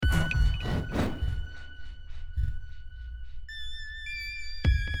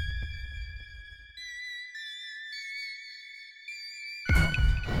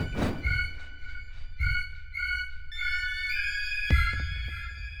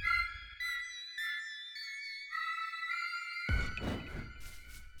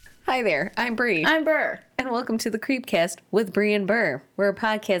Hi there, I'm Bri. I'm Ber. And welcome to the Creepcast with Bri and Ber. We're a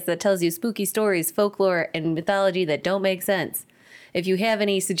podcast that tells you spooky stories, folklore, and mythology that don't make sense. If you have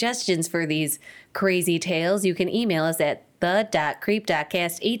any suggestions for these crazy tales, you can email us at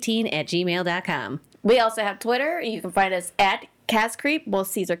the.creep.cast18@gmail.com. We also have Twitter. You can find us at CastCreep, both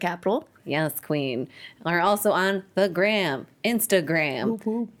C's are capital. Yes, Queen. We're also on the gram, Instagram.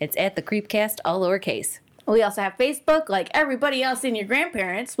 Woo-hoo. It's at the Creepcast, all lowercase. We also have Facebook, like everybody else in your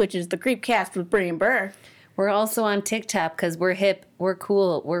grandparents, which is the Creepcast with Bri and Ber. We're also on TikTok because we're hip, we're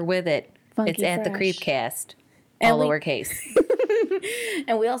cool, we're with it. Funky it's at fresh. the Creepcast, And all we- lowercase.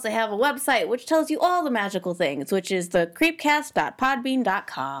 And we also have a website which tells you all the magical things, which is the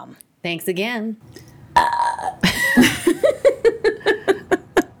creepcast.podbean.com. Thanks again.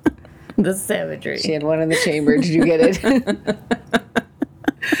 The savagery. She had one in the chamber. Did you get it?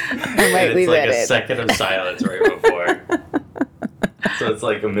 I might leave like it a in. second of silence right before. So it's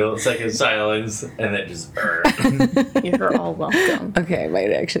like a millisecond silence, and then just You're all welcome. Okay, I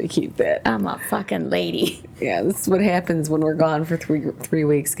might actually keep that. I'm a fucking lady. Yeah, this is what happens when we're gone for three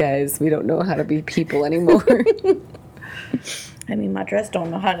weeks, guys. We don't know how to be people anymore. I mean, my dress don't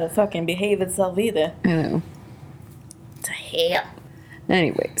know how to fucking behave itself either. I know. To hell.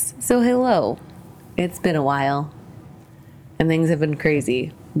 Anyways, so hello. It's been a while. And things have been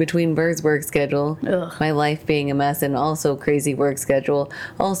crazy. Between Ber's work schedule, Ugh. my life being a mess, and also crazy work schedule.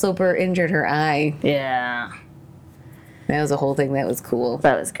 Also, Ber injured her eye. Yeah. That was a whole thing that was cool.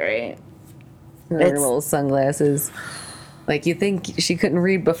 That was great. Her It's- little sunglasses. Like, you think she couldn't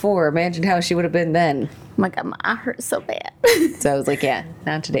read before. Imagine how she would have been then. Oh my god, my eye hurts so bad. So I was like, yeah,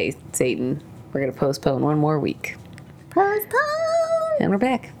 not today, Satan. We're going to postpone one more week. Postpone. And we're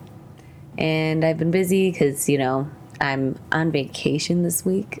back. And I've been busy because, I'm on vacation this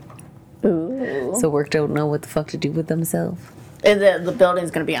week. Ooh. So work don't know what the fuck to do with themselves. And the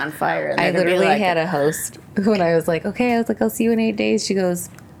building's gonna be on fire. And I they're gonna be literally like, had a host when I was like, okay, I'll see you in 8 days. She goes,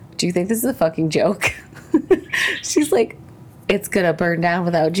 do you think this is a fucking joke? She's like, it's going to burn down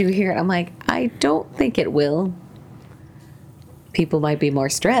without you here. And I'm like, I don't think it will. People might be more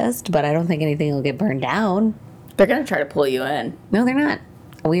stressed, but I don't think anything will get burned down. they're gonna try to pull you in. No, they're not.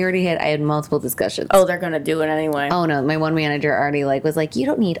 I had multiple discussions. Oh, they're gonna do it anyway. Oh no, my one manager already was like, you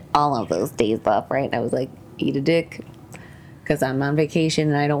don't need all of those days off, right? And I was like, eat a dick. Because I'm on vacation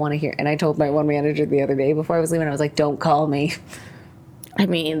and I don't want to hear. And I told my one manager the other day before I was leaving, I was like, don't call me. I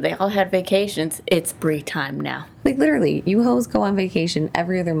mean, they all had vacations. It's Bri time now. Like, literally, you hoes go on vacation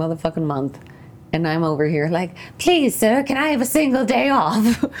every other motherfucking month. And I'm over here like, please, sir, can I have a single day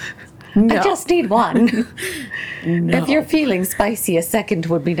off? No. I just need one. No. If you're feeling spicy, a second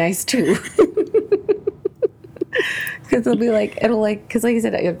would be nice too. Because because like I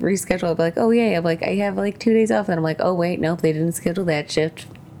said, I reschedule. I'll be like, oh yeah, I'm like, I have 2 days off. And I'm like, oh wait, nope, they didn't schedule that shift.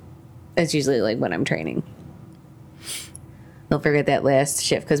 That's usually when I'm training. They'll forget that last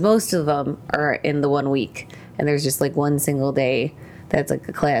shift because most of them are in the 1 week. And there's just one single day that's like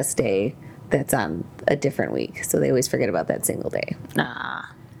a class day that's on a different week. So they always forget about that single day. Nah.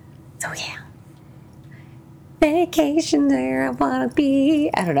 So yeah. Vacation there I wanna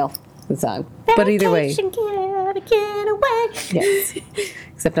be. I don't know the song. But either way. Vacation, get away. Yes.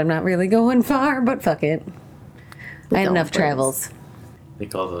 Except I'm not really going far, but fuck it. I had Going enough places. travels. They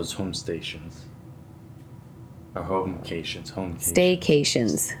call those home stations. Or homecations.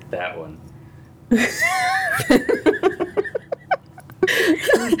 Staycations. That one.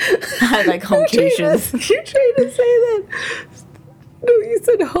 I like home stations. You're trying to say that. No, you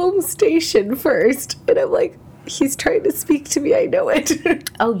said home station first. And I'm like, he's trying to speak to me. I know it.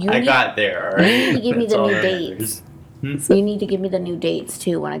 Oh, you I need, got there, alright? you need to give me That's the all new that dates. matters. You need to give me the new dates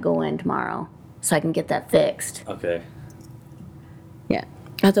too when I go in tomorrow, so I can get that fixed. Okay. Yeah.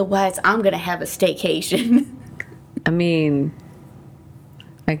 Otherwise, I'm gonna have a staycation. I mean,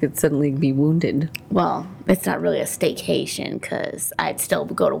 I could suddenly be wounded. Well, it's not really a staycation because I'd still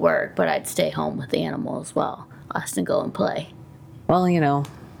go to work, but I'd stay home with the animal as well. Us and go and play. Well,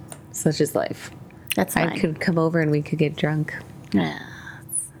 such is life. That's I fine. could come over and we could get drunk. Yes.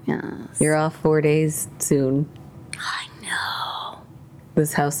 Yes. You're off 4 days soon. I know.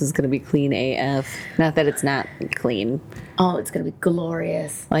 This house is going to be clean AF. Not that it's not clean. Oh, it's gonna be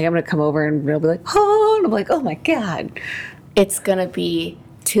glorious. I'm going to come over and they'll be like, oh, and I'm like, oh my God. It's gonna be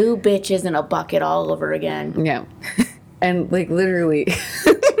 2 bitches in a bucket all over again. Yeah. And literally,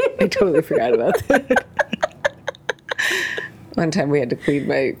 I totally forgot about that. One time we had to clean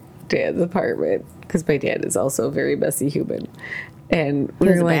my dad's apartment because my dad is also a very messy human. And we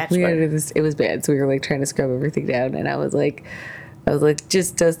He was were a like, we had bachelor. this, it was bad. So we were trying to scrub everything down. And I was like,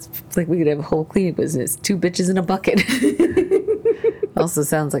 just we could have a whole cleaning business. 2 bitches in a bucket. Also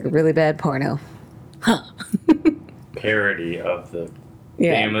sounds like a really bad porno. Parody of the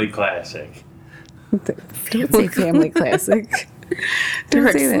Yeah. family classic. Don't say family classic. There Don't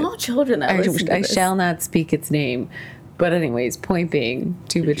are say that. small children that listen to I this. shall not speak its name. But anyways, point being,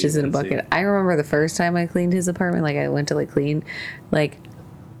 two bitches in a bucket. I remember the first time I cleaned his apartment, like I went to like clean, like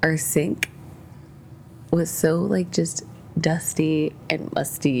our sink was so like just dusty and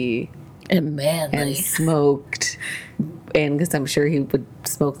musty And manly. and smoked. And because I'm sure he would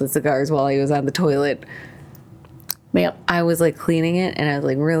smoke the cigars while he was on the toilet. Yep. I was like cleaning it and I was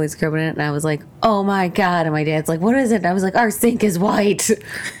like really scrubbing it and I was like, oh my God. And my dad's like, what is it? And I was like, our sink is white.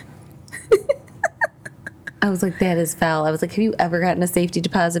 I was like, that is foul. I was like, have you ever gotten a safety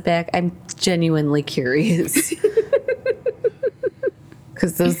deposit back? I'm genuinely curious.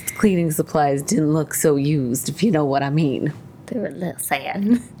 Because those cleaning supplies didn't look so used, if you know what I mean. They were a little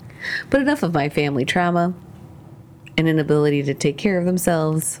sad. But enough of my family trauma and inability to take care of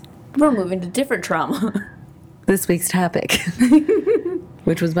themselves. We're moving to different trauma. This week's topic,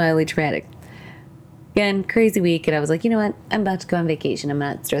 which was mildly traumatic. Again, crazy week, and I was like, you know what? I'm about to go on vacation. I'm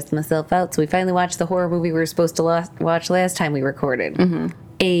not stressing myself out. So we finally watched the horror movie we were supposed to watch last time we recorded.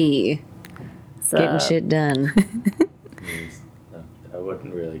 Getting shit done. I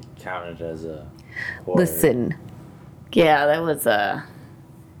wouldn't really count it as a horror. Listen, Yeah, that was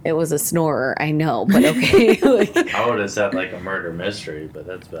it was a snorer, I know, but okay. Like, I would have said like a murder mystery, but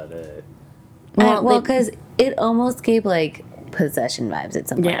that's about it. well, because it almost gave like possession vibes at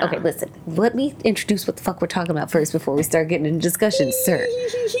some point. Yeah. Okay, listen. Let me introduce what the fuck we're talking about first before we start getting into discussions, sir.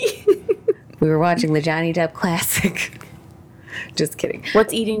 We were watching the Johnny Depp classic. Just kidding.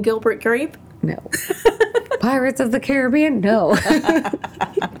 What's Eating Gilbert Grape? No. Pirates of the Caribbean? No.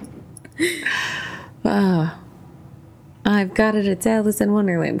 I've got it. It's Alice in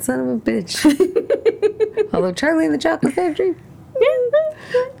Wonderland. Son of a bitch. Although Charlie and the Chocolate Factory,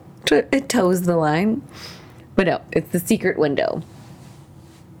 it toes the line. But no, it's The Secret Window.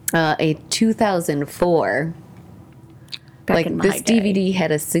 A 2004. Back like, in my this day. DVD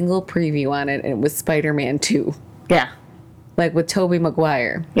had a single preview on it, and it was Spider-Man 2. Yeah. Like, with Tobey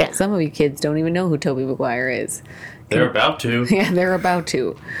Maguire. Yeah. Some of you kids don't even know who Tobey Maguire is. They're about to. Yeah, they're about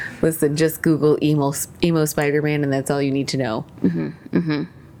to. Listen, just Google emo Spider-Man, and that's all you need to know.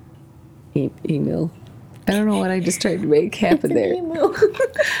 Emo. I don't know what I just tried to make happen there.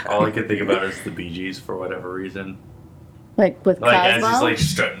 All I could think about is the Bee Gees for whatever reason. Like with Like as Cosmo? he's like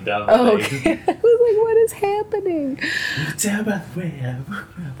strutting down the Oh, lane. okay. I was like, what is happening? Down by the way.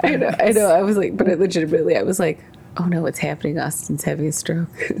 I know. I was like, but legitimately, I was like, oh no, what's happening? Austin's having a stroke.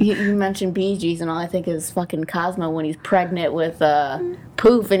 You mentioned Bee Gees, and all I think is fucking Cosmo when he's pregnant with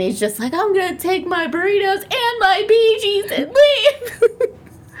Poof, and he's just like, I'm gonna take my burritos and my Bee Gees and leave.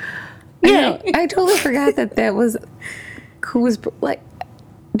 Yeah, I totally forgot that was who was like.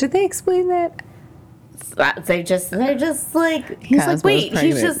 Did they explain that? They're just like, he's Cosmo's like, wait, he's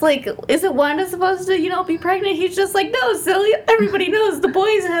pregnant. just like, isn't Wanda supposed to, be pregnant? He's just like, no, silly. Everybody knows the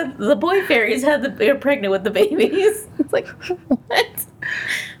boy fairies they're pregnant with the babies. It's like, what?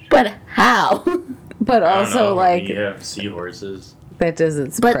 But how? But I don't also, know, like, you have seahorses. that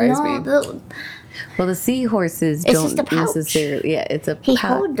doesn't But surprise no, me. Well, the seahorses It's don't just a pouch. necessarily. Yeah, it's a he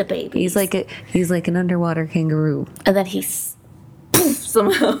pouch. hoed the babies. He's like an underwater kangaroo. and then he's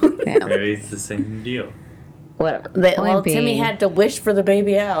somehow. Yeah, Maybe it's the same deal. whatever. Well, Point Timmy being, had to wish for the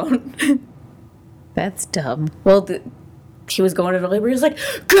baby out. That's dumb. Well, he was going into labor. He was like,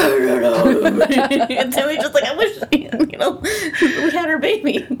 "Get it out of me!" And Timmy just like, "I wish we had our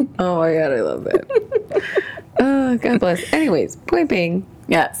baby." Oh my god, I love that. Oh, God bless. Anyways, point being,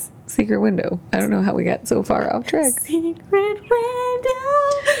 Yes. Secret Window. I don't know how we got so far off track. Secret window.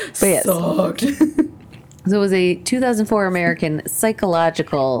 But yes. Sucked. So it was a 2004 American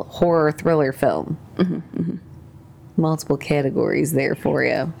psychological horror thriller film. Multiple categories there for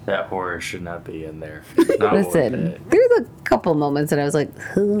you. That horror should not be in there. Not worth Listen, it. there was a couple moments that I was like,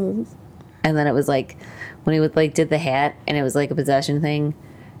 "Huh." And then it was like when he would like did the hat and it was like a possession thing,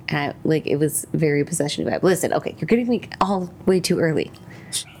 and it was very possession vibe. Listen, okay, you're getting me all way too early.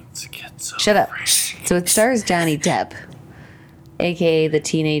 Let's get so Shut up. crazy. So it stars Johnny Depp, aka the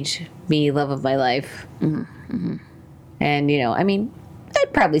teenage me, love of my life. And I mean,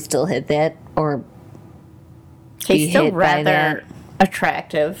 I'd probably still hit that or be He's still hit by that. rather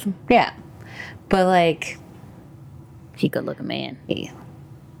attractive. Yeah, but like He good looking man.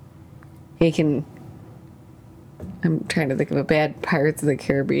 he can. I'm trying to think of a bad Pirates of the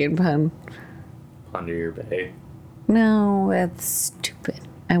Caribbean pun. Under your bay. No, that's stupid.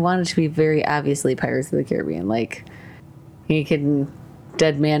 I want it to be very obviously Pirates of the Caribbean. Like, he can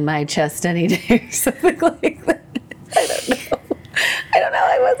dead man my chest any day or something like that. I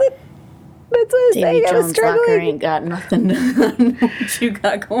just saying I was Jones Locker struggling. ain't got nothing to what you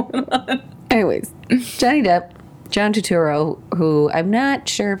got going on. Anyways, Johnny Depp, John Turturro, who I'm not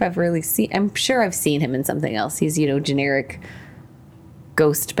sure if I've really seen. I'm sure I've seen him in something else. He's, generic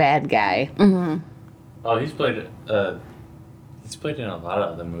ghost bad guy. Oh, he's played in a lot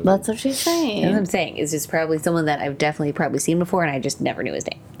of other movies. That's what she's saying. That's what I'm saying. Is just probably someone that I've definitely probably seen before, and I just never knew his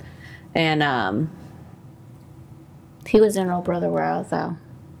name. And He was in Oh Brother, Where Art Thou?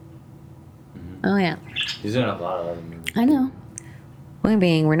 oh yeah. He's in a lot of other movies. I know. Point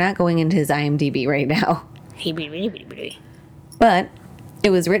being, we're not going into his IMDb right now. But it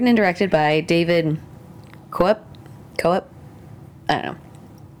was written and directed by David Coep? I don't know.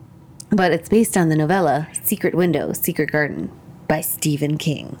 But it's based on the novella Secret Window, Secret Garden by Stephen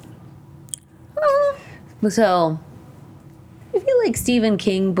King. So, I feel like Stephen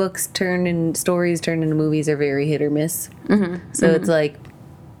King books stories turned into movies are very hit or miss. So it's like,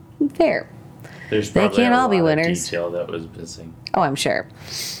 fair. There's They probably can't a all be lot of winners. detail that was missing. Oh, I'm sure.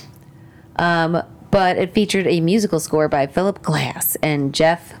 But it featured a musical score by Philip Glass and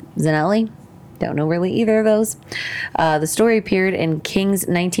Jeff Zanelli. Don't know really either of those. The story appeared in King's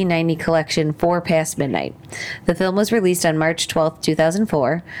 1990 collection, 4 Past Midnight. The film was released on March 12,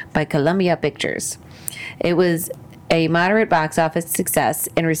 2004 by Columbia Pictures. It was a moderate box office success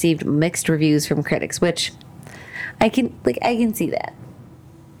and received mixed reviews from critics, which I can see that.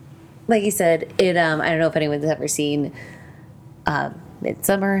 Like you said, I don't know if anyone's ever seen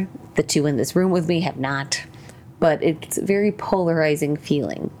Midsummer. The two in this room with me have not, but it's a very polarizing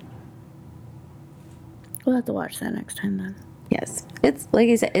feeling. We'll have to watch that next time then. Yes, it's like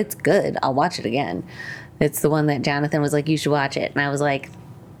I said, it's good. I'll watch it again. It's the one that Jonathan was like, "You should watch it," and I was like,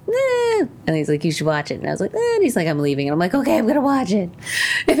 "Eh," and he's like, "You should watch it," and I was like, "Eh," and he's like, "I'm leaving," and I'm like, "Okay, I'm gonna watch it.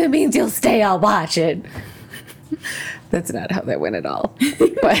 If it means you'll stay, I'll watch it." That's not how that went at all,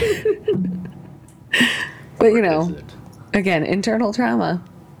 but Is it? again, internal trauma.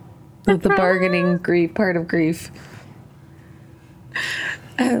 The bargaining grief, part of grief.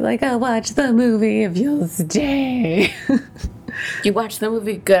 I'll watch the movie if you'll stay. You watch the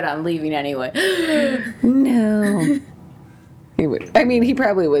movie? Good, I'm leaving anyway. No. He would. I mean, he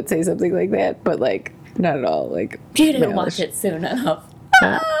probably would say something like that, but not at all. You didn't no. watch it soon enough.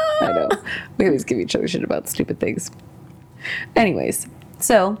 I know. We always give each other shit about stupid things. Anyways,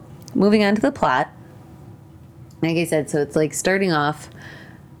 so moving on to the plot. Like I said, so it's starting off.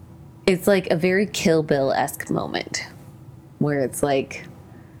 It's a very Kill Bill-esque moment where it's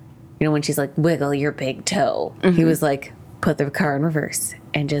when she's like, "Wiggle your big toe." He was like, "Put the car in reverse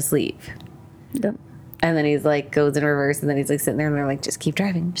and just leave." Yep. And then he's goes in reverse, and then he's sitting there, and they're like, "Just keep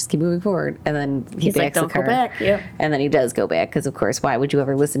driving, just keep moving forward." And then He's like, backs "Don't the car. go back." Yeah. And then he does go back because, of course, why would you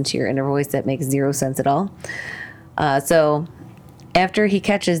ever listen to your inner voice? That makes zero sense at all. So after he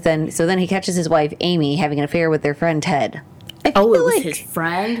catches, then he catches his wife Amy having an affair with their friend Ted. I Oh, it feel was like his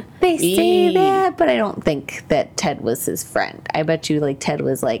friend? They say Eee. that, but I don't think that Ted was his friend. I bet you Ted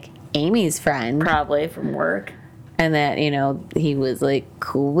was Amy's friend, Probably from work. and that he was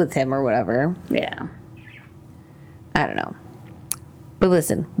cool with him or whatever. Yeah. I don't know. But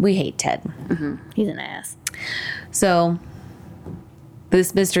listen, we hate Ted. He's an ass. So,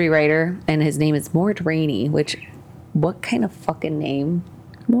 this mystery writer, and his name is Mort Rainey, which, what kind of fucking name?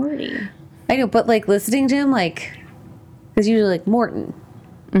 Morty. I know, but listening to him, because usually Morton.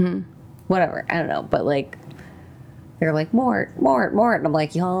 Whatever, I don't know, but they're Mort. And I'm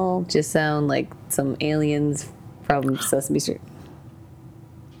like, y'all just sound like some aliens from Sesame Street.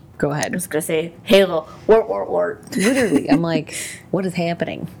 Go I ahead. was going to say, Halo. Wart. Literally, I'm like, what is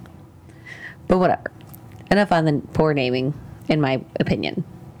happening? But whatever. Enough on the poor naming, in my opinion.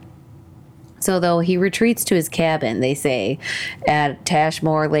 So, though he retreats to his cabin, they say, at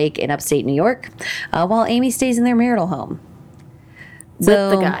Tashmore Lake in upstate New York, while Amy stays in their marital home. With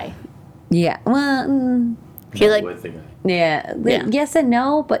the guy. Yeah. Well, He With the guy. yeah. Yeah. Yes and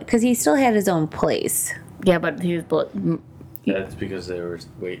no, but because he still had his own place. Yeah, but he was... That's because they were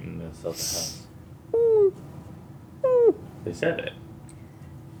waiting to sell the house. They said it.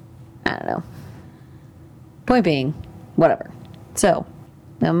 I don't know. Point being, whatever. So,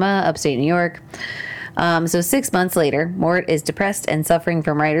 I'm upstate New York. So 6 months later, Mort is depressed and suffering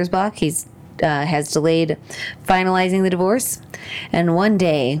from writer's block. He's has delayed finalizing the divorce. And one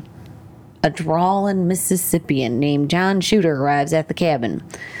day, a drawling Mississippian named John Shooter arrives at the cabin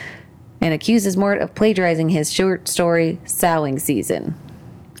and accuses Mort of plagiarizing his short story, Sowing Season.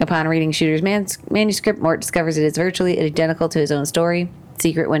 Upon reading Shooter's manuscript, Mort discovers it is virtually identical to his own story,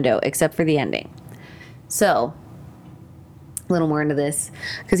 Secret Window, except for the ending. So, a little more into this,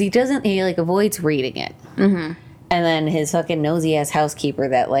 because he avoids reading it. And then his fucking nosy ass housekeeper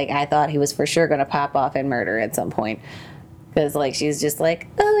that, like, I thought he was for sure going to pop off and murder at some point. Because, like, she's just like,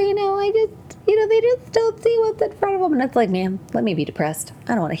 oh, they just don't see what's in front of them. And it's like, man, let me be depressed.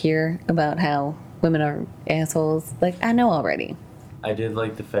 I don't want to hear about how women are assholes. Like, I know already. I did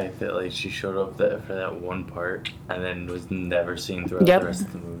like the fact that, like, she showed up for that one part and then was never seen throughout the rest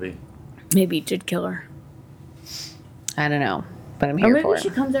of the movie. Maybe he did kill her. I don't know, but I'm Or here maybe for she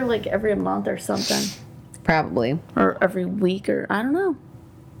it. comes there like every month or something. Probably. Or every week, or I don't know.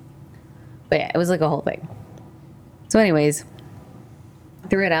 But yeah, it was like a whole thing. So anyways,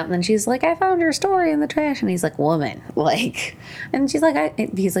 threw it out, and then she's like, I found your story in the trash. And he's like, woman, like, and she's like,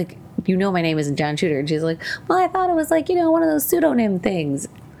 he's like, you know my name isn't John Shooter. And she's like, well, I thought it was like, one of those pseudonym things.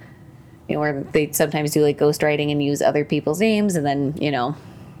 Where they sometimes do like ghostwriting and use other people's names, and then,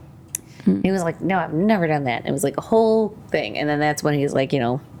 he was like, no, I've never done that. It was like a whole thing. And then that's when he's like,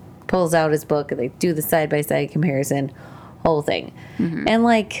 pulls out his book and they do the side-by-side comparison, whole thing. Mm-hmm. And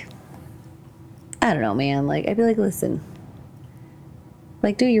like, I don't know, man. Like, I'd be like, listen,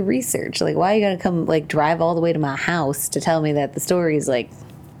 like, do your research. Like, why you gotta come, like, drive all the way to my house to tell me that the story's, like,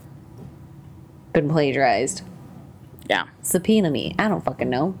 been plagiarized? Yeah. Subpoena me. I don't fucking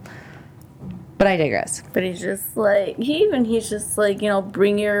know. But I digress. But he's just like, he's just like,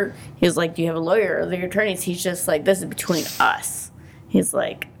 he's like, do you have a lawyer or the attorneys? He's just like, this is between us. He's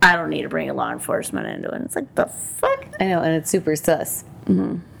like, I don't need to bring law enforcement into it. And it's like, the fuck? I know, and it's super sus.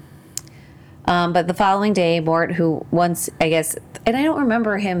 Mm-hmm. But the following day, Mort, who once, I guess, and I don't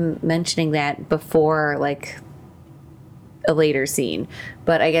remember him mentioning that before, like, a later scene,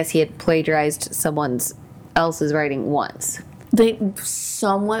 but I guess he had plagiarized someone else's writing once. They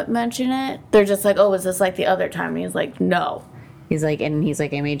somewhat mention it. They're just like, oh, was this like the other time? And he's like, no. He's like, I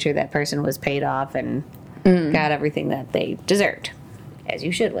made sure that person was paid off and got everything that they deserved. As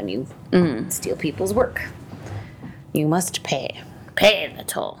you should when you steal people's work. You must pay. Pay the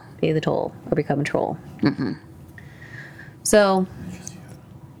toll. Pay the toll or become a troll. Mm-hmm. So,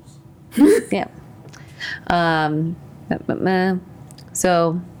 yeah.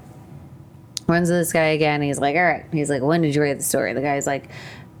 So, runs to this guy again. He's like, all right. He's like, when did you write the story? The guy's like,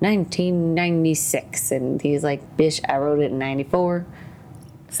 1996. And he's like, bish, I wrote it in 94.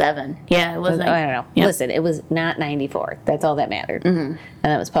 7. Yeah, it was. I don't know. Yep. Listen, it was not 94. That's all that mattered. Mm-hmm. And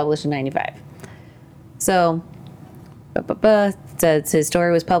that was published in 95. So, says his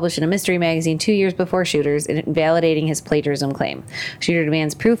story was published in a mystery magazine 2 years before Shooter's, invalidating his plagiarism claim. Shooter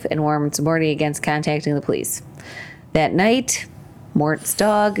demands proof and warns Morty against contacting the police. That night, Mort's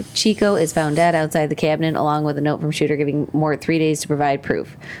dog, Chico, is found dead outside the cabinet, along with a note from Shooter giving Mort 3 days to provide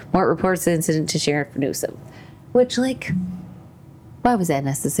proof. Mort reports the incident to Sheriff Newsom. Which, like, why was that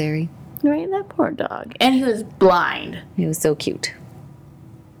necessary? Right, that poor dog. And he was blind. He was so cute.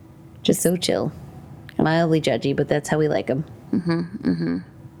 Just so chill. Mildly judgy, but that's how we like him. Mm-hmm, mm-hmm.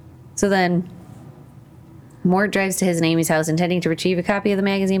 So then, Mort drives to his and Amy's house intending to retrieve a copy of the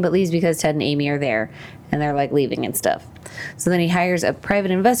magazine, but leaves because Ted and Amy are there, and they're, like, leaving and stuff. So then he hires a private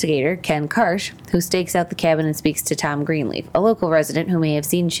investigator, Ken Karsh, who stakes out the cabin and speaks to Tom Greenleaf, a local resident who may have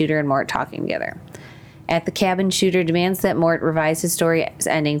seen Shooter and Mort talking together. At the cabin, Shooter demands that Mort revise his story's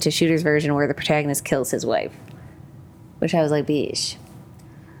ending to Shooter's version where the protagonist kills his wife. Which I was like, bish.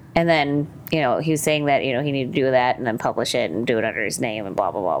 And then, he was saying that, he needed to do that and then publish it and do it under his name and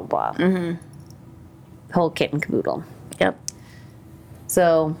blah, blah, blah, blah. Mm-hmm. The whole kit and caboodle. Yep.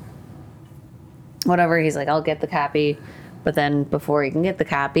 So, whatever, he's like, I'll get the copy. But then before he can get the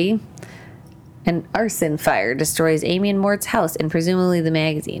copy, an arson fire destroys Amy and Mort's house and presumably the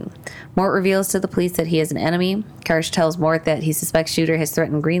magazine. Mort reveals to the police that he has an enemy. Karsh tells Mort that he suspects Shooter has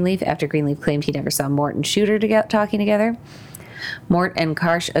threatened Greenleaf after Greenleaf claimed he never saw Mort and Shooter talking together. Mort and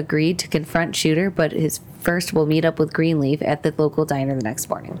Karsh agreed to confront Shooter, but his first will meet up with Greenleaf at the local diner the next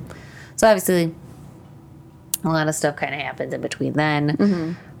morning. So obviously, a lot of stuff kind of happens in between then.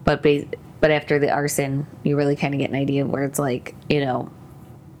 Mm-hmm. But after the arson, you really kind of get an idea of where it's like,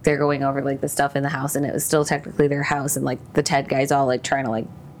 they're going over, like, the stuff in the house, and it was still technically their house, and, like, the Ted guy's all, like, trying to, like,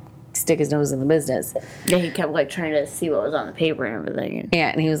 stick his nose in the business. Yeah, he kept, like, trying to see what was on the paper and everything. Yeah,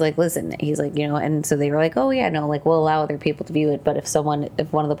 and he was like, listen, he's like, and so they were like, oh, yeah, no, like, we'll allow other people to view it, but if one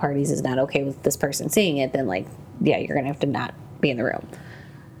of the parties is not okay with this person seeing it, then, like, yeah, you're going to have to not be in the room.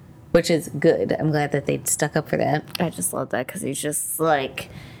 Which is good. I'm glad that they stuck up for that. I just love that, because he's just, like...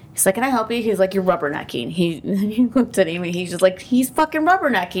 He's like, can I help you? He's like, you're rubbernecking. He looked at Amy. He's just like, he's fucking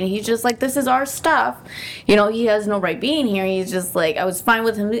rubbernecking. He's just like, this is our stuff. He has no right being here. He's just like, I was fine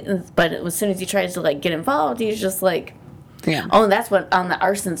with him. But as soon as he tries to, like, get involved, he's just like, yeah. Oh, and that's what on the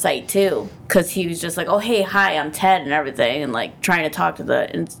arson site, too. Because he was just like, oh, hey, hi, I'm Ted and everything. And, like, trying to talk to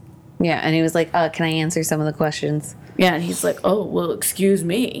the Yeah, and he was like, can I answer some of the questions? Yeah, and he's like, oh, well, excuse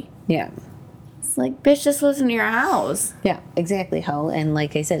me. Yeah. It's like, bitch, this wasn't your house. Yeah, exactly, Ho. And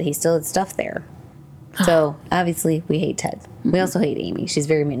like I said, he still had stuff there. So, obviously, we hate Ted. We also hate Amy. She's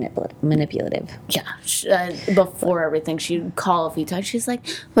very manipulative. Yeah. Before everything, she'd call a few times. She's like,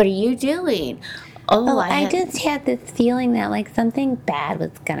 what are you doing? Oh, I just had this feeling that, like, something bad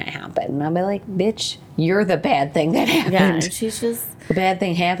was going to happen. And I'll be like, bitch, you're the bad thing that happened. Yeah, and she's just... The bad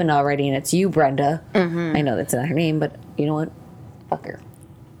thing happened already, and it's you, Brenda. Mm-hmm. I know that's not her name, but you know what? Fuck her.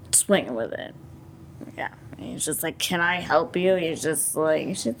 Swinging with it. Yeah. And he's just like, can I help you? She's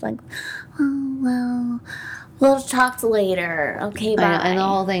like, oh, well, we'll talk later. Okay, bye. And the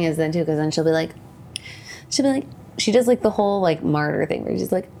whole thing is then, too, because then she'll be like, she does like the whole like martyr thing where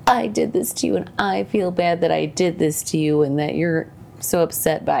she's like, I did this to you and I feel bad that I did this to you and that you're so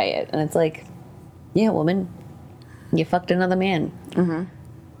upset by it. And it's like, yeah, woman, you fucked another man. Mm-hmm.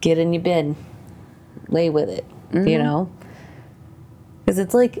 Get in your bed. Lay with it. Mm-hmm. You know? Because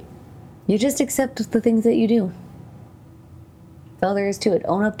it's like, you just accept the things that you do. That's all there is to it.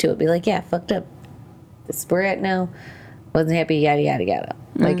 Own up to it. Be like, yeah, fucked up. This is where we're at now. Wasn't happy, yada, yada, yada.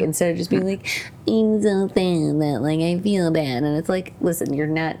 Like, instead of just being like, I'm so sad that, like, I feel bad. And it's like, listen, you're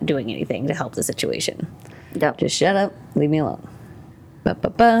not doing anything to help the situation. Yep. Just shut up. Leave me alone.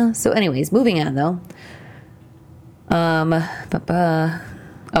 So anyways, moving on, though.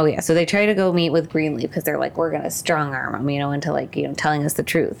 Oh, yeah. So they try to go meet with Greenleaf because they're like, we're going to strong arm him, into, like, telling us the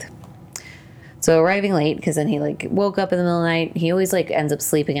truth. So arriving late, because then he, like, woke up in the middle of the night. He always, like, ends up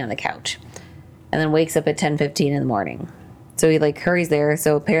sleeping on the couch. And then wakes up at 10:15 in the morning. So he, like, hurries there.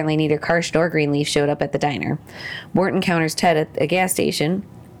 So apparently neither Karsh nor Greenleaf showed up at the diner. Mort encounters Ted at a gas station,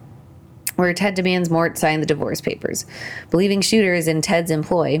 where Ted demands Mort sign the divorce papers, believing Shooter is in Ted's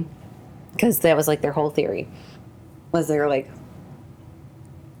employ, because that was, like, their whole theory. Was they're like,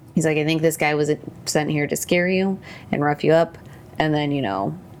 he's like, I think this guy was sent here to scare you and rough you up, and then,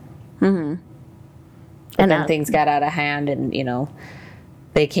 Mm-hmm. And then things got out of hand, and,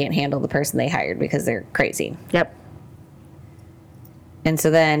 they can't handle the person they hired because they're crazy. Yep. And so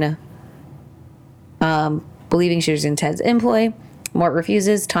then, believing Shooter's in Ted's employ, Mort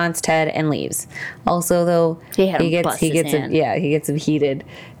refuses, taunts Ted, and leaves. Also, though, he gets him heated,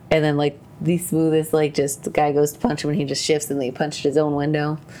 and then like the smoothest, like just the guy goes to punch him, and he just shifts, and he punched his own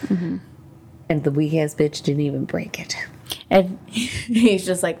window, and the weak ass bitch didn't even break it. And he's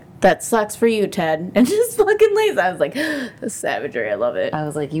just like, that sucks for you, Ted, and just fucking leaves. I was like, the savagery, I love it. I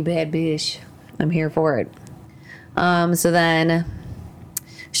was like, you bad bitch, I'm here for it. So then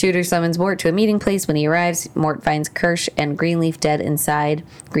Shooter summons Mort to a meeting place. When he arrives, Mort finds Kirsch and Greenleaf dead inside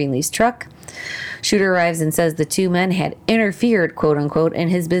Greenleaf's truck. Shooter arrives and says the two men had interfered, quote unquote, in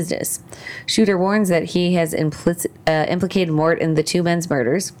his business. Shooter warns that he has implicated Mort in the two men's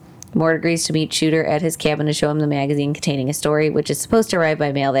murders. Mort agrees to meet Shooter at his cabin to show him the magazine containing a story, which is supposed to arrive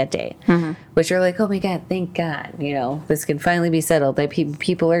by mail that day. Mm-hmm. Which are like, oh my God, thank God, this can finally be settled. That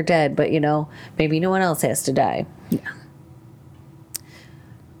people are dead, but maybe no one else has to die. Yeah.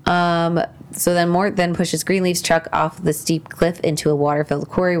 So then Mort then pushes Greenleaf's truck off the steep cliff into a water-filled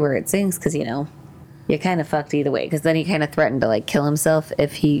quarry where it sinks because, you kind of fucked either way. Because then he kind of threatened to, like, kill himself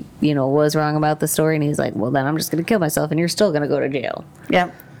if he, was wrong about the story. And he's like, well, then I'm just going to kill myself and you're still going to go to jail.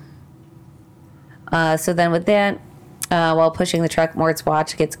 Yeah. So then with that, while pushing the truck, Mort's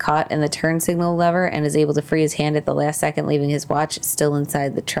watch gets caught in the turn signal lever and is able to free his hand at the last second, leaving his watch still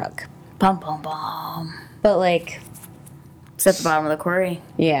inside the truck. Bum, bum, bum. But, like... It's at the bottom of the quarry.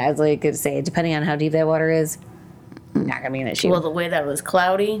 Yeah, I was like going to say, depending on how deep that water is, not going to be an issue. Well, the way that was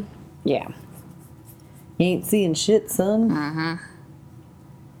cloudy. Yeah. You ain't seeing shit, son.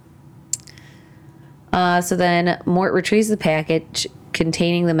 Mm-hmm. So then Mort retrieves the package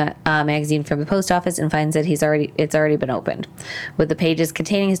containing the magazine from the post office and finds that it's already been opened, with the pages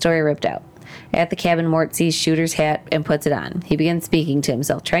containing his story ripped out. At the cabin, Mort sees Shooter's hat and puts it on. He begins speaking to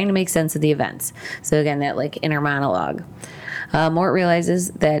himself, trying to make sense of the events. So again, that like inner monologue. Mort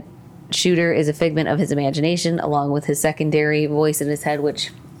realizes that Shooter is a figment of his imagination, along with his secondary voice in his head,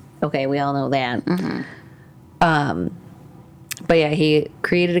 which, okay, we all know that. Mm-hmm. But yeah, he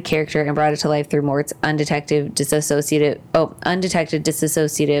created a character and brought it to life through Mort's undetected dissociative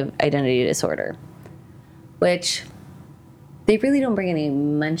identity disorder, which they really don't bring any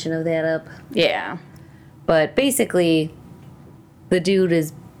mention of that up. Yeah. But basically, the dude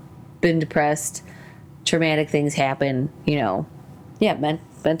has been depressed, traumatic things happen, mentally,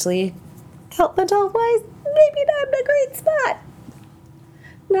 mental health-wise, maybe not in a great spot.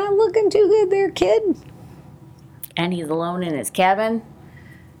 Not looking too good there, kid. And he's alone in his cabin?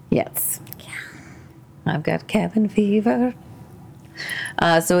 Yes. Yeah. I've got cabin fever.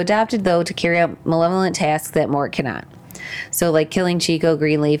 So adopted, though, to carry out malevolent tasks that Mort cannot. So, like killing Chico,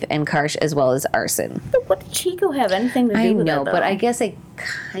 Greenleaf, and Karsh, as well as arson. But what did Chico have anything to do I with know, it, though? but I guess I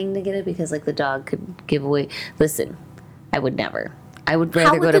kind of get it because, like, the dog could give away. Listen, I would never. I would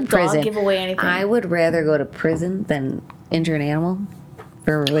rather go to prison. Dog give away anything? I would rather go to prison than injure an animal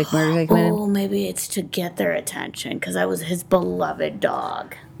for like murder they committed. Oh, maybe it's to get their attention because I was his beloved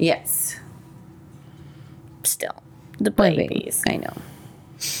dog. Yes, Still, the maybe. babies. I know.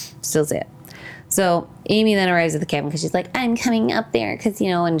 Still sad. So Amy then arrives at the cabin because she's like, I'm coming up there because, you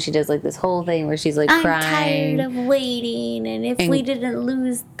know, and she does like this whole thing where she's like crying. I'm tired of waiting, and if we didn't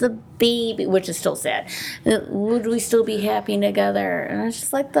lose the baby, which is still sad, would we still be happy together? And I was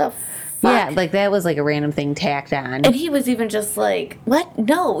just like, the fuck? Yeah, like that was like a random thing tacked on. And he was even just like, what?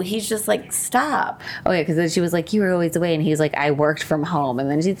 No, he's just like, stop. Oh, yeah, because then she was like, you were always away. And he's like, I worked from home. And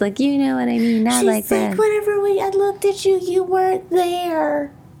then she's like, you know what I mean? Not She's like that. whenever I looked at you, you weren't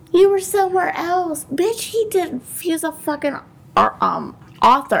there. You were somewhere else. Bitch, he was a fucking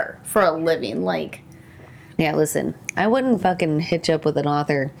author for a living. Like, Yeah, listen, I wouldn't fucking hitch up with an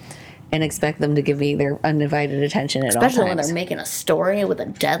author and expect them to give me their undivided attention at all times. especially when they're making a story with a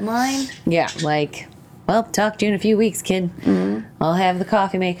deadline. Yeah, like, well, talk to you in a few weeks, kid. Mm-hmm. I'll have the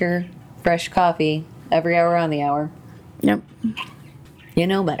coffee maker, fresh coffee, every hour on the hour. Yep. You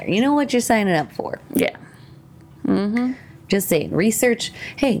know better. You know what you're signing up for. Yeah. Mm-hmm. Just saying, research.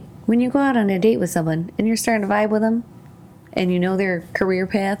 Hey, when you go out on a date with someone and you're starting to vibe with them and you know their career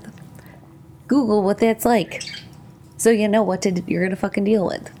path, Google what that's like so you know what you're going to fucking deal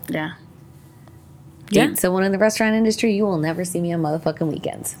with. Yeah. Date someone in the restaurant industry, you will never see me on motherfucking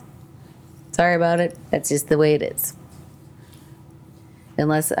weekends. Sorry about it. That's just the way it is.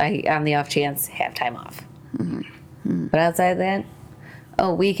 Unless I, on the off chance, have time off. Mm-hmm. Mm-hmm. But outside of that,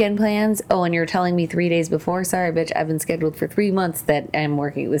 oh, weekend plans? Oh, and you're telling me 3 days before? Sorry, bitch, I've been scheduled for 3 months that I'm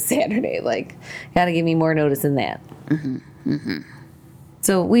working with Saturday. Like, gotta give me more notice than that. Mm-hmm. Mm-hmm.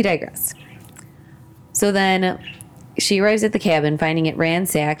 So we digress. So then she arrives at the cabin, finding it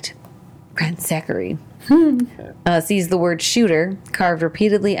ransackery. Sees the word shooter carved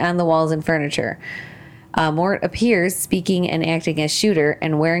repeatedly on the walls and furniture. Mort appears speaking and acting as shooter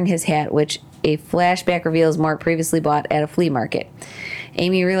and wearing his hat, which a flashback reveals Mort previously bought at a flea market.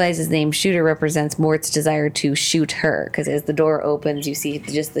 Amy realizes the name shooter represents Mort's desire to shoot her, because as the door opens, you see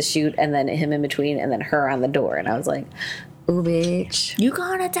just the shoot and then him in between and then her on the door. And I was like, ooh, bitch. You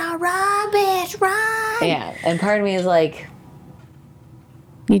gonna die, run, bitch, run. Yeah, and part of me is like,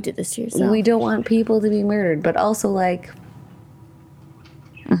 you did this to yourself. we don't want people to be murdered, but also like,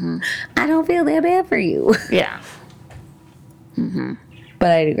 I don't feel that bad for you. Yeah.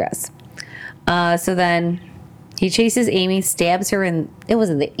 But I digress. So then he chases Amy, stabs her, and it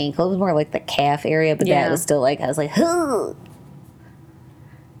wasn't the ankle, it was more like the calf area, but that was still like, I was like, huh.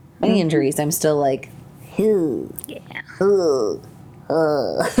 Any injuries, I'm still like, huh.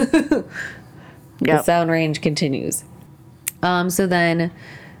 Yeah. The sound range continues. So then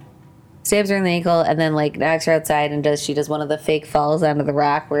stabs her in the ankle and then like knocks her outside and she does one of the fake falls onto the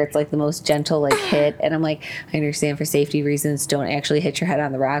rock where it's like the most gentle like hit. And I'm like, I understand for safety reasons, don't actually hit your head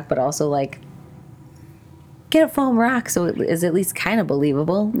on the rock, but also like get a foam rock so it is at least kind of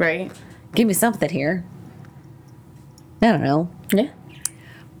believable. Right. Give me something here. I don't know. Yeah.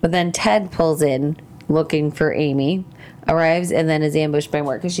 But then Ted pulls in looking for Amy, arrives, and then is ambushed by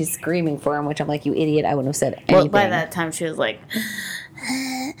Mort because she's screaming for him, which I'm like, you idiot, I wouldn't have said anything. Well, by that time she was like,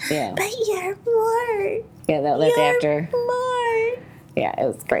 yeah. but you're Mort. Yeah, that's after. Mort. Yeah, it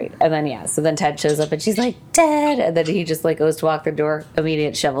was great. And then, so then Ted shows up and she's like, Ted. And then he just like goes to walk the door,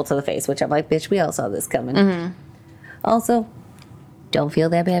 immediate shovel to the face, which I'm like, bitch, we all saw this coming. Mm-hmm. Also, don't feel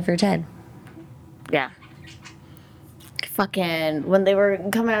that bad for Ted. Yeah. Fucking, when they were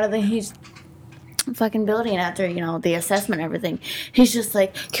coming out of the fucking building after, the assessment and everything, he's just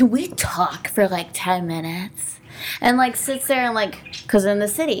like, can we talk for like 10 minutes? And like sits there and like, because in the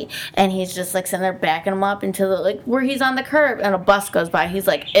city, and he's just like sitting there backing him up into the, like, where he's on the curb and a bus goes by. He's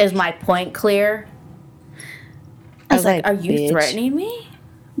like, is my point clear? I was like, are you bitch. threatening me?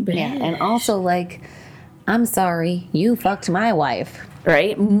 Bitch. Yeah, and also like, I'm sorry, you fucked my wife.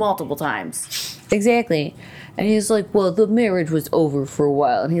 Right? Multiple times. Exactly. And he's like, well, the marriage was over for a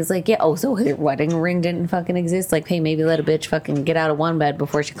while. And he's like, yeah, oh, so her wedding ring didn't fucking exist? Like, hey, maybe let a bitch fucking get out of one bed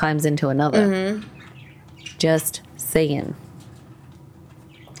before she climbs into another. Mm-hmm. Just saying.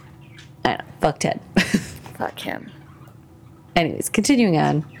 I don't know. Fuck Ted. Fuck him. Anyways, continuing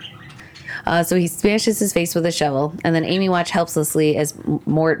on. So he smashes his face with a shovel, and then Amy watches helplessly as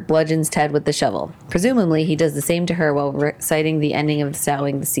Mort bludgeons Ted with the shovel. Presumably, he does the same to her while reciting the ending of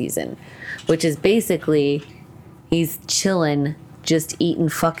Sowing the Season, which is basically he's chilling just eating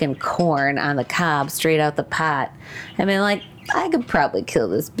fucking corn on the cob straight out the pot. I mean, like, I could probably kill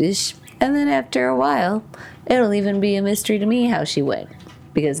this bitch. And then after a while, it'll even be a mystery to me how she went.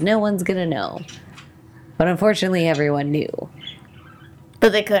 Because no one's gonna know. But unfortunately, everyone knew.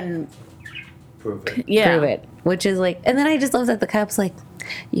 But they couldn't Prove it. Prove it. Which is like, and then I just love that the cop's like,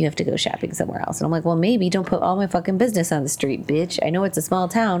 you have to go shopping somewhere else. And I'm like, well, maybe don't put all my fucking business on the street, bitch. I know it's a small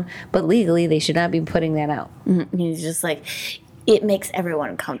town, but legally they should not be putting that out. Mm-hmm. He's just like, it makes everyone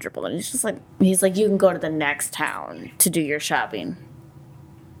uncomfortable. And he's like, you can go to the next town to do your shopping.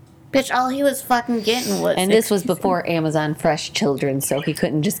 Bitch, all he was fucking getting was... And this was before Amazon Fresh Children, so he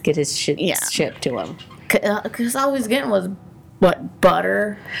couldn't just get his shit shipped to him. Because all he was getting was, what,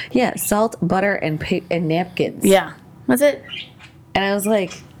 butter? Yeah, salt, butter, and napkins. Yeah. That's it. And I was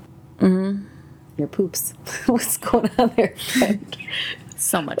like, your poops. What's going on there?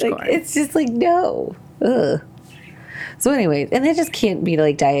 So much like, corn. it's just like, no. Ugh. So anyway, and that just can't be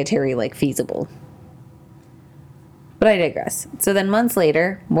like dietary like feasible. But I digress. So then months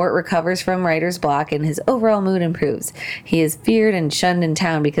later, Mort recovers from writer's block and his overall mood improves. He is feared and shunned in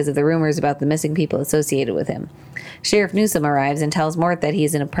town because of the rumors about the missing people associated with him. Sheriff Newsom arrives and tells Mort that he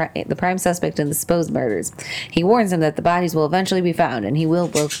is the prime suspect in the supposed murders. He warns him that the bodies will eventually be found and he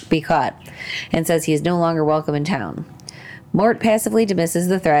will be caught, and says he is no longer welcome in town. Mort passively dismisses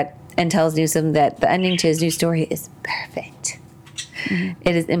the threat and tells Newsom that the ending to his new story is perfect. Mm-hmm.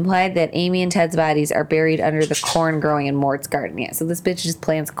 It is implied that Amy and Ted's bodies are buried under the corn growing in Mort's garden. Yeah, so this bitch just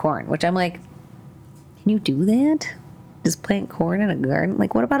plants corn, which I'm like, can you do that? Just plant corn in a garden?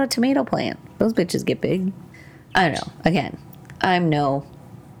 Like, what about a tomato plant? Those bitches get big. I don't know. Again, I'm no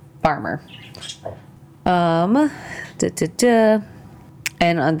farmer. And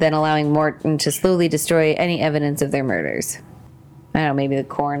then allowing Morton to slowly destroy any evidence of their murders. I don't know, maybe the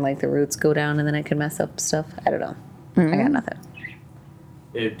corn, like the roots go down and then it could mess up stuff. I don't know. I got nothing.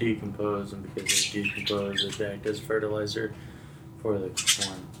 It decomposes, and because it decomposes, it acts as fertilizer for the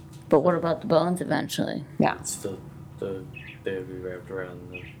corn. But what about the bones eventually? Yeah. It's still they would be wrapped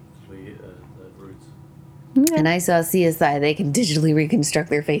around the roots. And I saw CSI, they can digitally reconstruct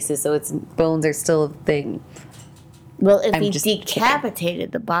their faces, so its bones are still a thing. Well, if he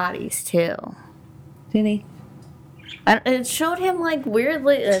decapitated the bodies too. Did he? It showed him like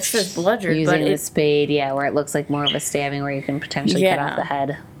weirdly. It says bludgered, using the spade, yeah, where it looks like more of a stabbing, where you can potentially cut off the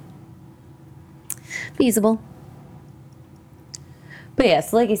head. Feasible. But yeah,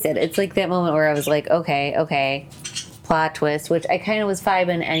 so like I said, it's like that moment where I was like, okay, plot twist, which I kind of was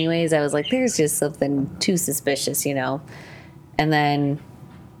vibing anyways. I was like, there's just something too suspicious, you know. And then,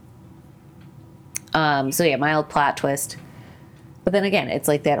 so yeah, mild plot twist. But then again, it's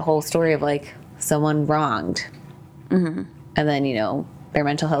like that whole story of like someone wronged. Mm-hmm. And then, you know, their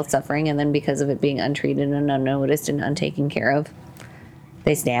mental health suffering, and then because of it being untreated and unnoticed and untaken care of,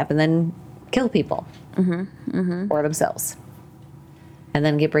 they snap and then kill people. Or themselves. And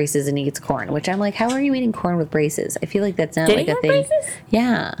then get braces and eats corn, which I'm like, how are you eating corn with braces? I feel like that's not like a thing. Braces?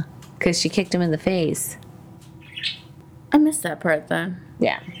 Yeah, because she kicked him in the face. I missed that part then.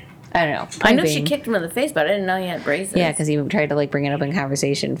 Yeah. I don't know. I knew she kicked him in the face, but I didn't know he had braces. Yeah, because he tried to like bring it up in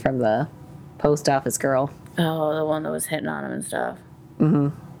conversation from the post office girl. Oh, the one that was hitting on him and stuff.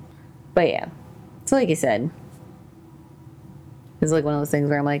 But yeah, so like I said, it's like one of those things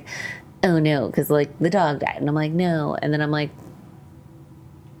where I'm like, oh no, because like the dog died, and I'm like, no, and then I'm like,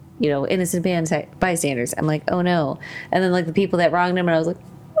 you know, innocent bystanders. I'm like, oh no, and then like the people that wronged him, and I was like,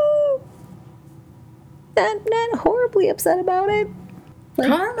 not horribly upset about it. Like,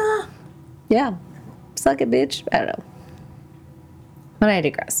 Karma. Yeah, suck it, bitch. I don't know. But I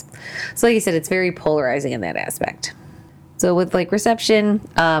digress. So like you said, it's very polarizing in that aspect. So with like reception,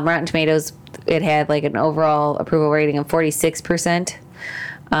 Rotten Tomatoes, it had like an overall approval rating of 46%.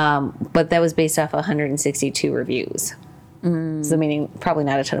 But that was based off 162 reviews. So meaning probably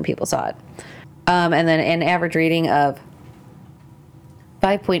not a ton of people saw it. And then an average rating of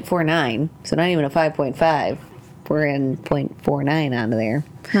 5.49. So not even a 5.5. We're in 0.49 onto there.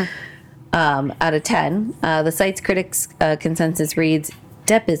 Out of 10. The site's critics' consensus reads,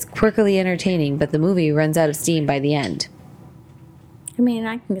 Depp is quirkily entertaining, but the movie runs out of steam by the end. I mean,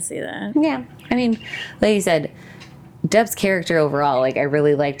 I can see that. Yeah. I mean, like you said, Depp's character overall, like, I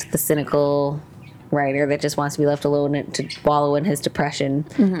really liked the cynical writer that just wants to be left alone to wallow in his depression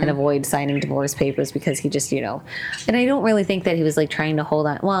and avoid signing divorce papers because he just, you know. And I don't really think that he was, like, trying to hold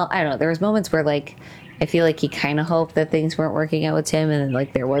on. Well, I don't know. There was moments where, like, I feel like he kind of hoped that things weren't working out with Tim and,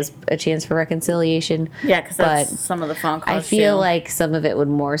 like, there was a chance for reconciliation. Yeah, because that's some of the phone calls, I feel like some of it would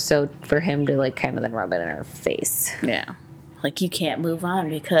more so for him to, like, kind of then rub it in her face. Yeah. Like, you can't move on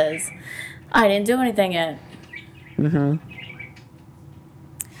because I didn't do anything yet.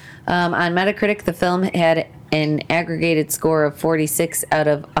 On Metacritic, the film had an aggregated score of 46 out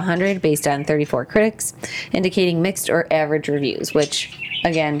of 100 based on 34 critics, indicating mixed or average reviews, which,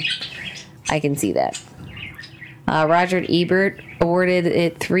 again, I can see that. Roger Ebert awarded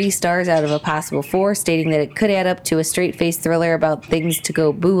it 3 stars out of a possible 4, stating that it could add up to a straight-faced thriller about things to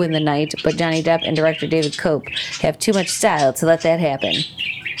go boo in the night, but Johnny Depp and director David Koepp have too much style to let that happen.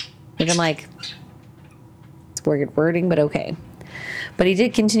 And I'm like, it's weird wording, but okay. But he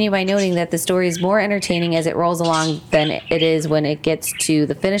did continue by noting that the story is more entertaining as it rolls along than it is when it gets to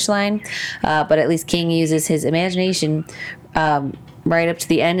the finish line. But at least King uses his imagination right up to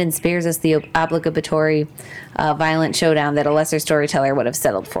the end and spares us the obligatory violent showdown that a lesser storyteller would have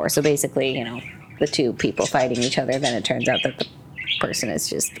settled for. So basically, the two people fighting each other, then it turns out that the person is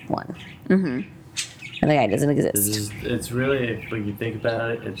just one. Mm-hmm. And the guy doesn't exist. It's really, when you think about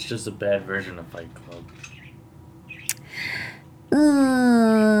it, it's just a bad version of Fight Club.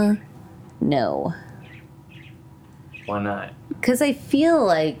 No. Why not? Because I feel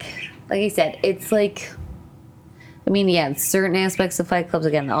like I said, it's like, certain aspects of Fight Clubs,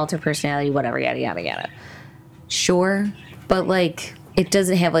 again, the alter personality, whatever, yada, yada, yada. Sure. But, it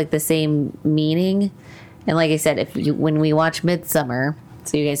doesn't have, the same meaning. And like I said, when we watch Midsummer,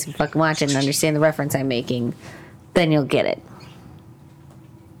 so you guys can fucking watch it and understand the reference I'm making, then you'll get it.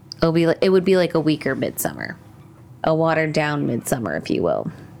 It would be like a weaker Midsummer. A watered down Midsummer, if you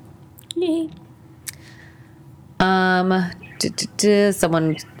will. Yay.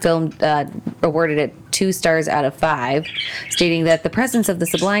 Someone awarded it 2 stars out of 5, stating that the presence of the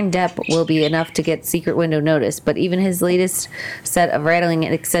sublime Depp will be enough to get Secret Window noticed, but even his latest set of rattling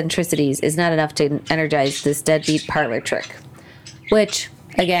eccentricities is not enough to energize this deadbeat parlor trick. Which,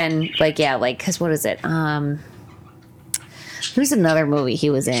 again, because what is it? There's another movie he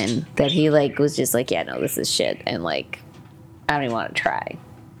was in that he, was just yeah, no, this is shit, and, I don't even want to try.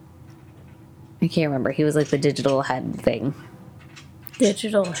 I can't remember. He was, the digital head thing.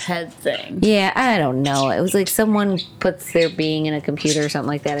 Digital head thing. Yeah, I don't know. It was someone puts their being in a computer or something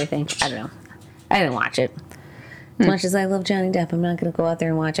like that, I think. I don't know. I didn't watch it. As much as I love Johnny Depp, I'm not going to go out there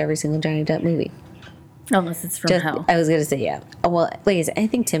and watch every single Johnny Depp movie. Unless it's from hell. I was going to say, yeah. Well, ladies, I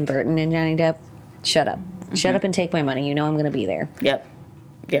think Tim Burton and Johnny Depp, shut up. Mm-hmm. Shut up and take my money. You know I'm going to be there. Yep.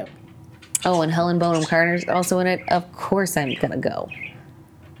 Oh, and Helen Bonham Carter's also in it. Of course I'm going to go.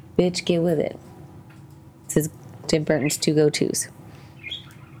 Bitch, get with it. This is Tim Burton's 2 go-tos.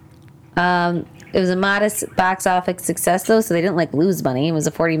 It was a modest box office success, though, so they didn't, lose money. It was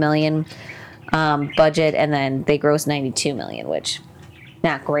a $40 million budget, and then they grossed $92 million, which,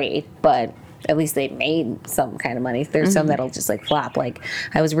 not great, but at least they made some kind of money. There's some that'll just, flop.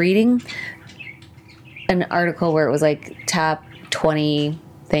 I was reading an article where it was, top 20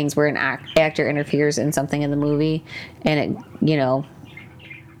 things where an actor interferes in something in the movie, and it,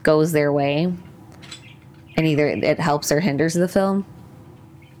 goes their way, and either it helps or hinders the film.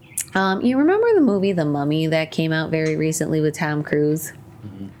 You remember the movie The Mummy that came out very recently with Tom Cruise?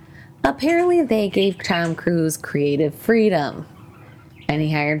 Mm-hmm. Apparently they gave Tom Cruise creative freedom, and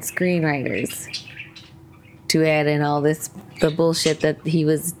he hired screenwriters to add in all the bullshit that he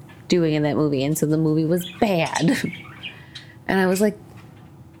was doing in that movie, and so the movie was bad. And I was like,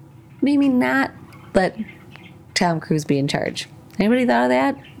 maybe not let Tom Cruise be in charge. Anybody thought of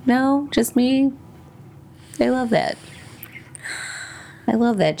that? No? Just me? I love that. I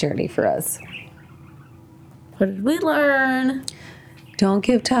love that journey for us. What did we learn? Don't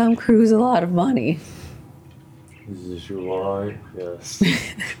give Tom Cruise a lot of money. Is this your lie? Yes.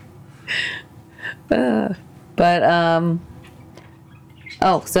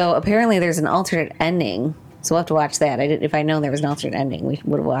 So apparently there's an alternate ending. So we'll have to watch that. If I known there was an alternate ending, we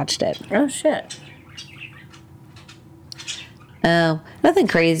would have watched it. Oh, shit. Nothing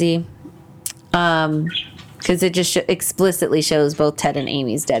crazy. Because it just explicitly shows both Ted and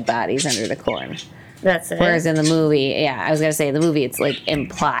Amy's dead bodies under the corn. That's it. Whereas in the movie, I was going to say, in the movie, it's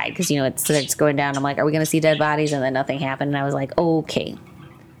implied. Because, it's going down. I'm like, are we going to see dead bodies? And then nothing happened. And I was like, okay.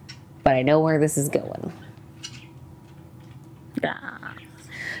 But I know where this is going. Ah.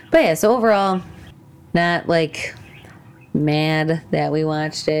 But yeah, so overall, not mad that we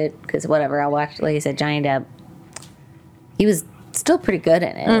watched it. Because whatever, I'll watch, like I said, Johnny Depp. He was still pretty good in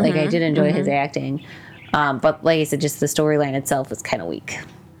it. Mm-hmm. I did enjoy his acting. But like I said, just the storyline itself was kind of weak.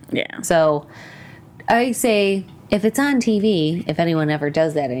 Yeah. So I say, if it's on TV, if anyone ever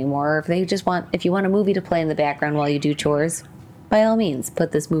does that anymore, or if you want a movie to play in the background while you do chores, by all means,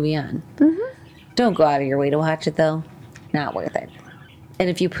 put this movie on. Mm-hmm. Don't go out of your way to watch it, though. Not worth it. And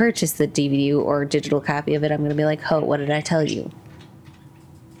if you purchase the DVD or digital copy of it, I'm going to be like, what did I tell you?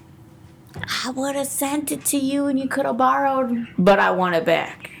 I would have sent it to you and you could have borrowed, but I want it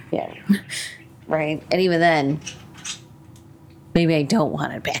back. Yeah. Right. And even then, maybe I don't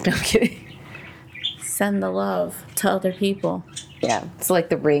want it back. No, I'm kidding. Send the love to other people. Yeah. It's like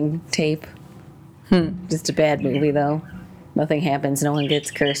The Ring tape. Just a bad movie, though. Nothing happens. No one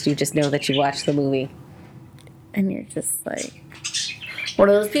gets cursed. You just know that you watched the movie. And you're just like one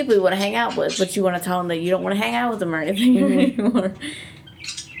of those people you want to hang out with, but you want to tell them that you don't want to hang out with them or anything anymore.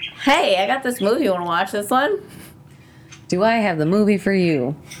 Hey, I got this movie. You want to watch this one? Do I have the movie for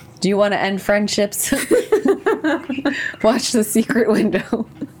you? Do you want to end friendships? Watch The Secret Window.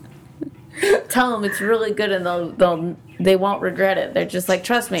 Tell them it's really good, and they won't regret it. They're just like,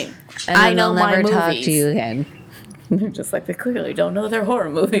 trust me, And I then know they'll my never movies. talk to you again. They're just like, they clearly don't know their horror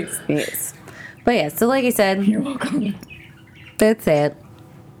movies. Yes. But yeah, so like I said, You're welcome. that's it.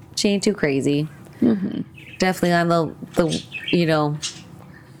 She ain't too crazy. Definitely on the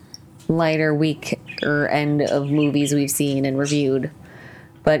lighter week or end of movies we've seen and reviewed.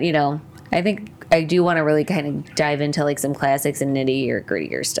 But I think I do want to really kind of dive into like some classics and nitty or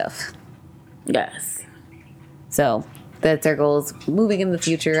grittier stuff. Yes. So that's our goals moving in the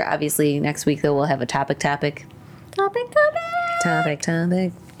future. Obviously, next week though we'll have a topic.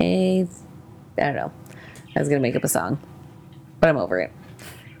 Hey, I don't know. I was gonna make up a song, but I'm over it.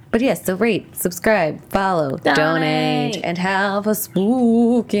 But yes, so rate, subscribe, follow, donate, and have a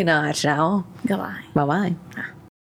spooky night now. Goodbye. Bye bye.